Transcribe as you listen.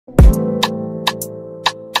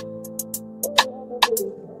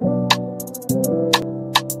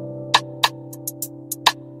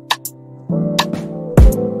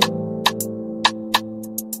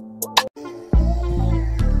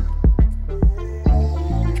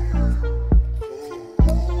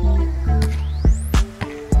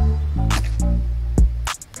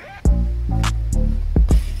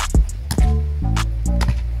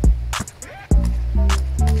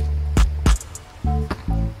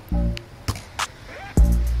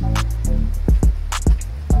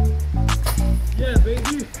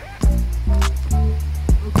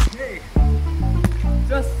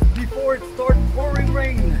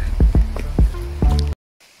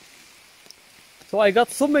So I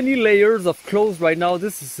got so many layers of clothes right now,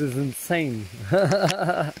 this is insane.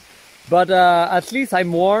 But at least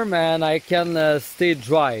I'm warm and I can stay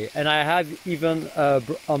dry, and I have even an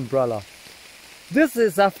umbrella. This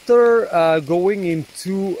is after going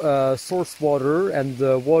into source water, and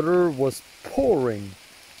the water was pouring.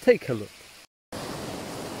 Take a look.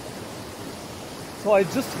 So I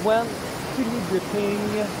just went skinny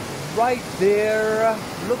dipping right there.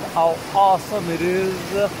 Look how awesome it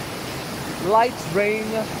is. Light rain.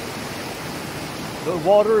 The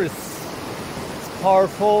water is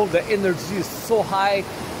powerful. The energy is so high.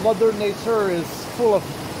 Mother Nature is full of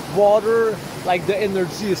water. Like, the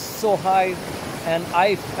energy is so high. And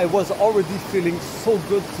I was already feeling so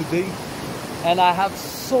good today. And I have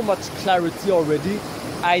so much clarity already.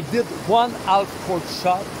 I did one half-court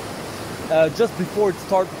shot just before it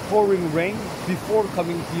started pouring rain, before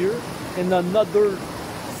coming here in another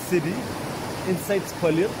city, in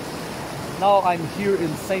Chicequilibrestyle. Now I'm here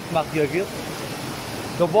in Sainte Marguerite.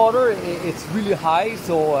 The water, it's really high,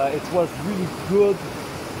 so it was really good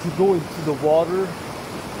to go into the water.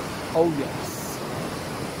 Oh yes.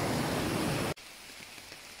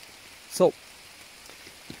 So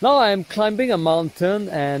now I'm climbing a mountain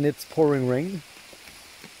and it's pouring rain.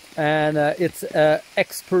 And it's an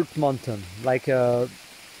expert mountain, like not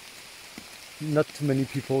too many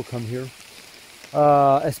people come here,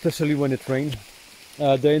 especially when it rains.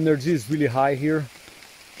 The energy is really high here,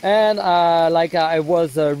 and I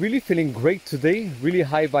was really feeling great today, really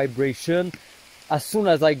high vibration. As soon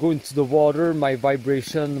as I go into the water, my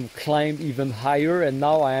vibration climbed even higher, and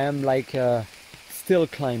now I am like still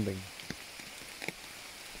climbing.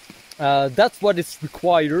 That's what is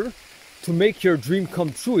required to make your dream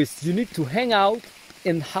come true. Is you need to hang out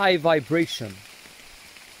in high vibration,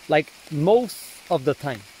 like most of the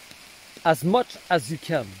time, as much as you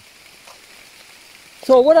can.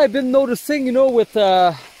 So what I've been noticing, you know, with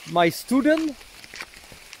my student,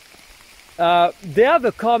 they have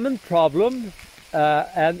a common problem,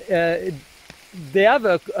 and they have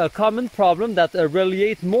a common problem that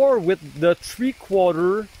relates more with the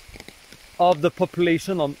 3/4 of the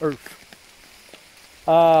population on Earth.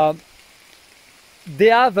 They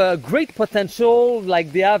have a great potential,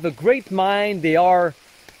 like they have a great mind, they are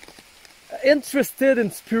interested in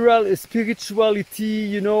spirituality,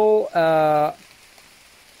 you know.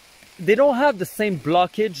 They don't have the same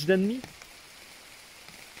blockage than me,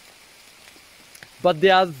 but they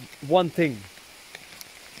have one thing.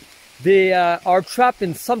 They are trapped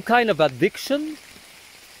in some kind of addiction,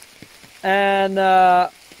 and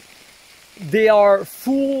they are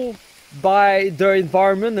fooled by their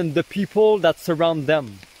environment and the people that surround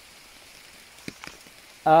them.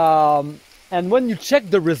 And when you check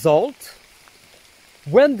the result,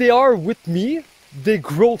 when they are with me, they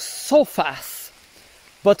grow so fast.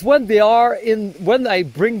 But when I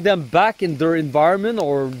bring them back in their environment,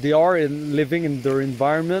 or they are living in their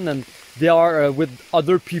environment and they are with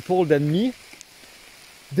other people than me,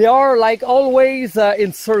 they are like always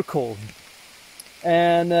in circle.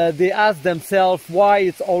 And they ask themselves why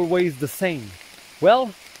it's always the same.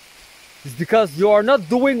 Well, it's because you are not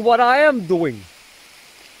doing what I am doing.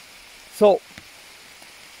 So,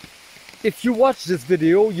 if you watch this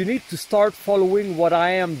video, you need to start following what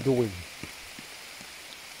I am doing.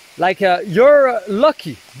 Like, you're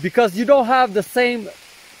lucky because you don't have the same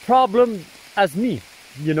problem as me,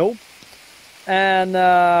 you know. And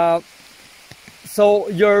so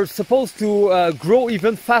you're supposed to grow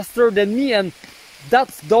even faster than me, and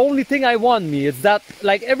that's the only thing I want. Me, it's that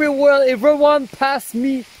like everyone pass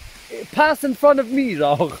in front of me,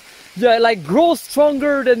 dog. Yeah, like grow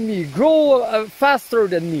stronger than me, grow faster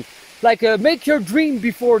than me, like make your dream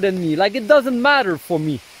before than me. Like, it doesn't matter for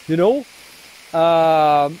me, you know.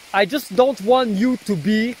 I just don't want you to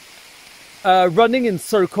be running in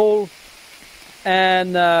circle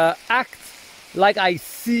and act like I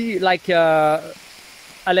see, like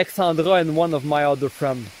Alexandra and one of my other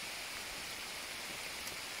friends.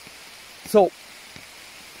 So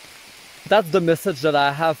that's the message that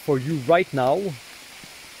I have for you right now.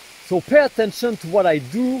 So pay attention to what I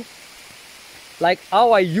do, like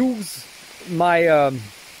how I use my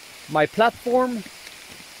my platform.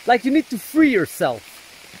 Like, you need to free yourself,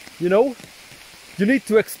 you know. You need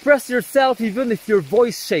to express yourself even if your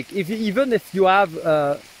voice shakes, even if you have,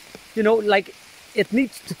 you know, like, it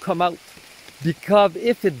needs to come out. Because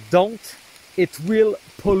if it don't, it will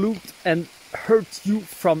pollute and hurt you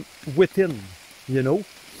from within, you know.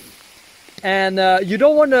 And you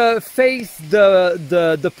don't want to face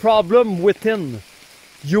the problem within.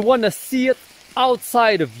 You want to see it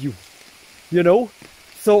outside of you, you know.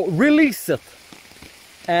 So release it.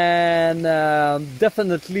 and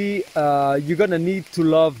definitely you're gonna need to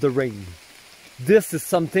love the rain. This is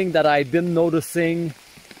something that I've been noticing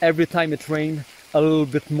every time it rains a little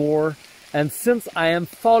bit more. And since I am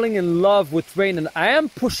falling in love with rain and I am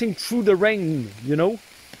pushing through the rain, you know,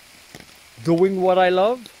 doing what I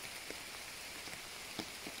love,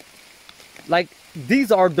 like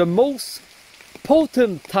these are the most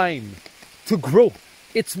potent time to grow.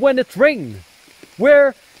 It's when it rains,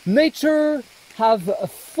 where nature have a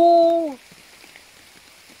full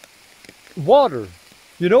water.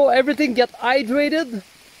 You know, everything get hydrated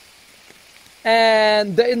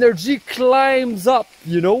and the energy climbs up,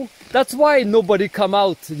 you know. That's why nobody come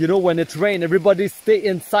out, you know, when it rains. Everybody stay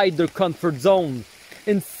inside their comfort zone.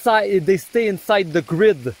 They stay inside the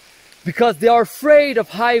grid because they are afraid of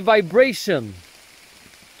high vibration.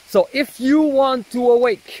 So if you want to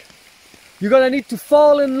awake, you're gonna need to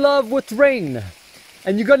fall in love with rain.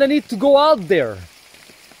 And you're gonna need to go out there.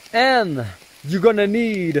 And you're gonna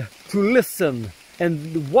need to listen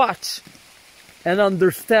and watch and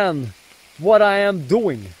understand what I am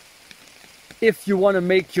doing if you want to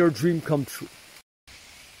make your dream come true.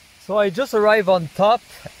 So I just arrived on top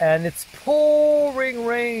and it's pouring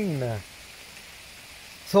rain.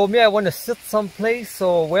 So me, I want to sit someplace,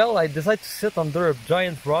 so well, I decided to sit under a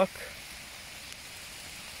giant rock.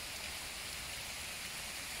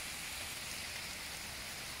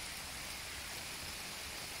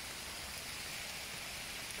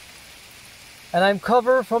 And I'm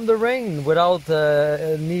covered from the rain without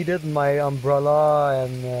needed my umbrella,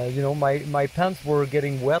 and you know, my pants were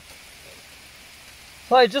getting wet.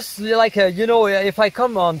 So I just like you know, if I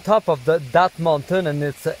come on top of that mountain and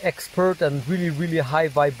it's expert and really high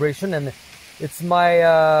vibration, and it's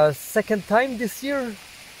my second time this year,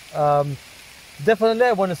 definitely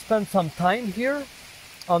I want to spend some time here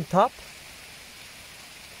on top.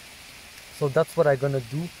 So that's what I'm gonna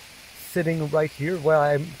do. Sitting right here where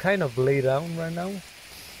I'm kind of lay down right now,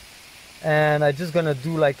 and I'm just gonna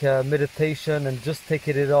do like a meditation and just take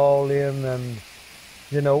it all in, and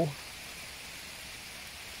you know,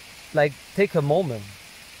 like take a moment.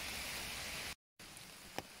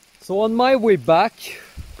 So on my way back,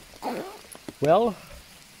 well,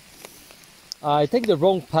 I take the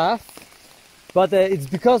wrong path, but it's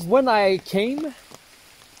because when I came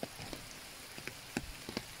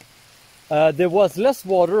there was less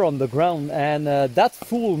water on the ground, and that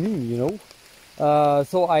fooled me, you know.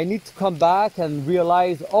 So I need to come back and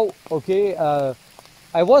realize, oh, okay,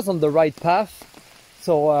 I was on the right path.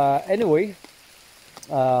 So anyway,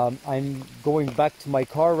 I'm going back to my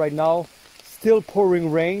car right now, still pouring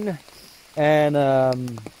rain, and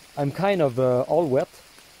I'm kind of all wet.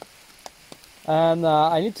 And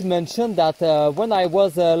I need to mention that when I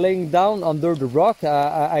was laying down under the rock,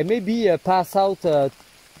 I maybe pass out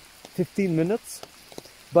 15 minutes,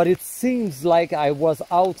 but it seems like I was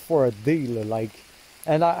out for a day, like,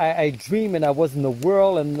 and I dream and I was in the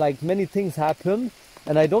world, and like many things happen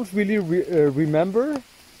and I don't really remember,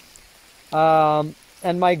 and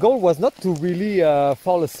my goal was not to really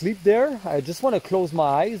fall asleep there. I just want to close my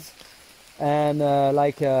eyes, and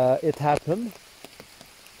it happened,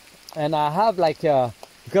 and I have like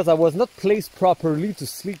because I was not placed properly to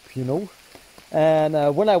sleep, you know,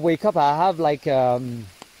 and when I wake up I have like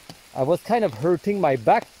I was kind of hurting my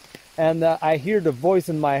back, and I hear the voice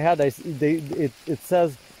in my head. It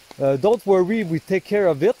says, "Don't worry, we take care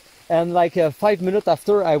of it." And like 5 minutes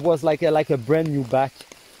after, I was like a brand new back.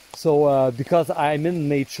 So because I'm in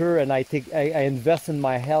nature and I invest in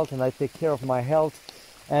my health and I take care of my health,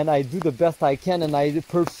 and I do the best I can and I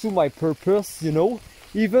pursue my purpose, you know,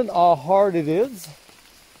 even how hard it is.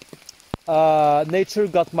 Nature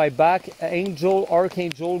got my back. Angel,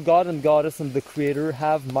 archangel, God and goddess and the creator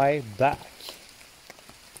have my back.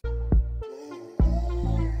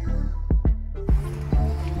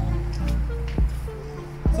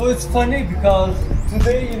 So it's funny because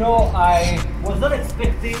today, you know, I was not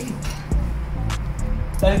expecting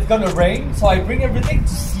that it's gonna rain, so I bring everything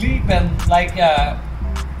to sleep and like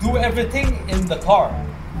do everything in the car.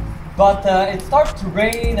 But it started to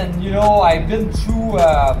rain, and you know, I've been through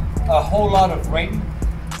a whole lot of rain,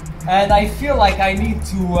 and I feel like I need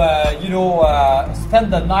to you know,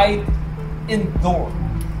 spend the night indoor.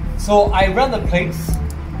 So I rent a place,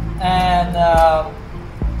 and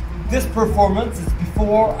this performance is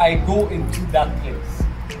before I go into that place,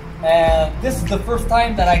 and this is the first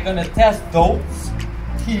time that I'm gonna test those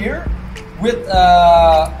here with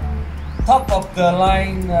top of the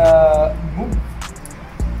line move.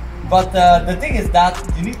 But the thing is that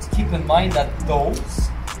you need to keep in mind that those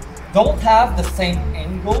don't have the same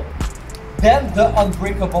angle than the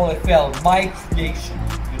Unbreakable FL, my creation,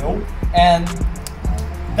 you know. And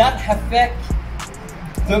that affect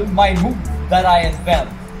my move that I invent.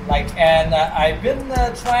 Like, and I've been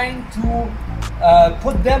trying to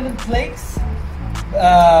put them in place,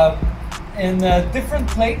 in different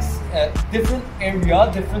place, different area,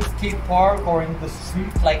 different skate park or in the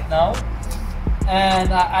street like now.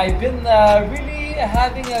 And I've been really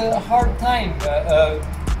having a hard time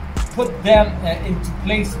put them into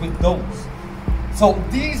place with those. So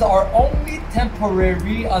these are only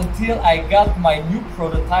temporary until I got my new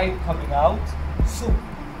prototype coming out soon.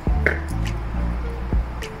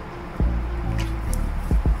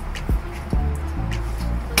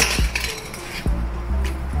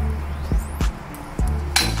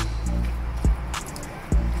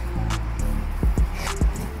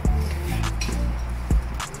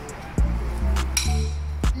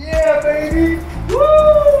 Yeah, baby!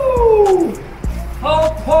 Woo! How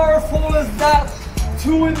powerful is that?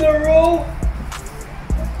 2 in a row.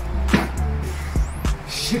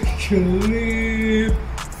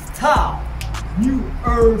 Chicequilibrestyle, New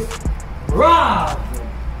Earth Ride.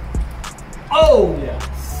 Oh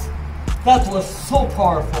yes, that was so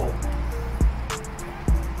powerful.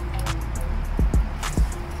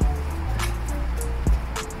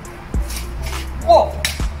 Whoa!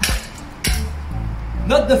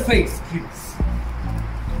 Not the face, please.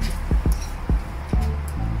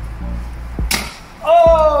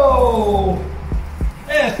 Oh!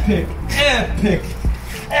 Epic, epic,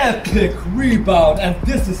 epic rebound. And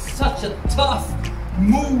this is such a tough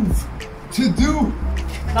move to do.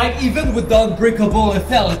 Like, even with the unbreakable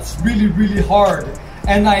FL, it's really, really hard.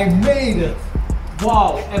 And I made it.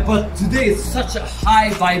 Wow. But today is such a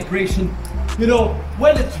high vibration. You know,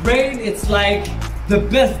 when it's rain, it's like the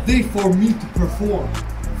best day for me to perform.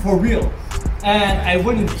 For real. And I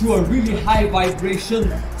went into a really high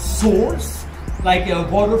vibration source, like a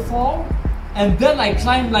waterfall, and then I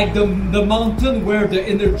climbed like the mountain where the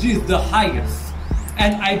energy is the highest,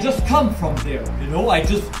 and I just come from there, you know. I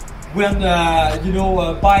just went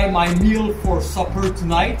buy my meal for supper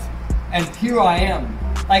tonight, and here I am.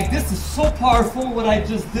 Like, this is so powerful what I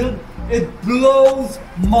just did. It blows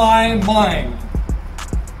my mind.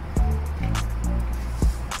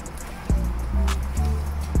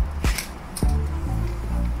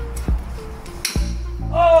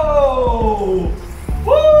 Oh!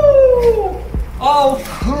 Woo! How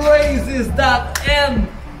crazy is that? And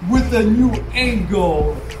with a new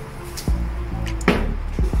angle.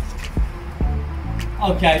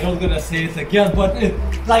 Okay, I'm not gonna say it again, but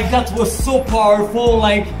that was so powerful.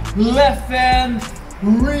 Like, left hand,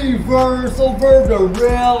 reverse over the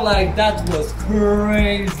rail. Like, that was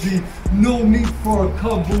crazy. No need for a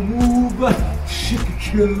combo move.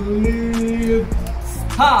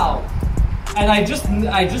 Chicequilibrestyle. And I just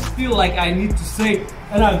feel like I need to say,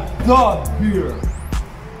 and I'm done here.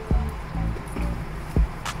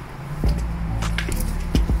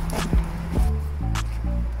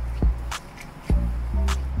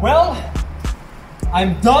 Well,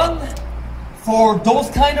 I'm done for those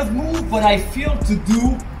kind of moves, but I feel to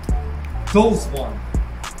do those one.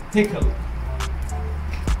 Take a look.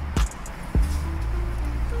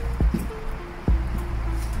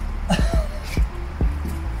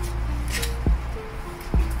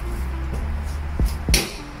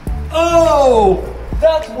 Oh,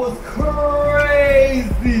 that was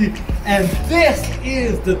crazy! And this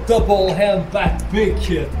is the double hand back big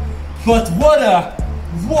kit. But what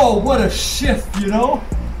a shift, you know?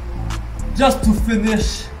 Just to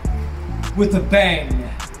finish with a bang.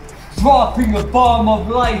 Dropping a bomb of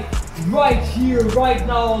light right here, right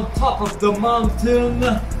now on top of the mountain.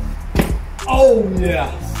 Oh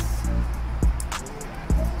yes!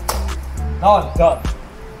 Now I'm done.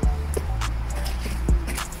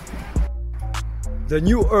 The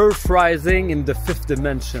new Earth rising in the 5th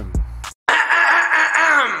dimension.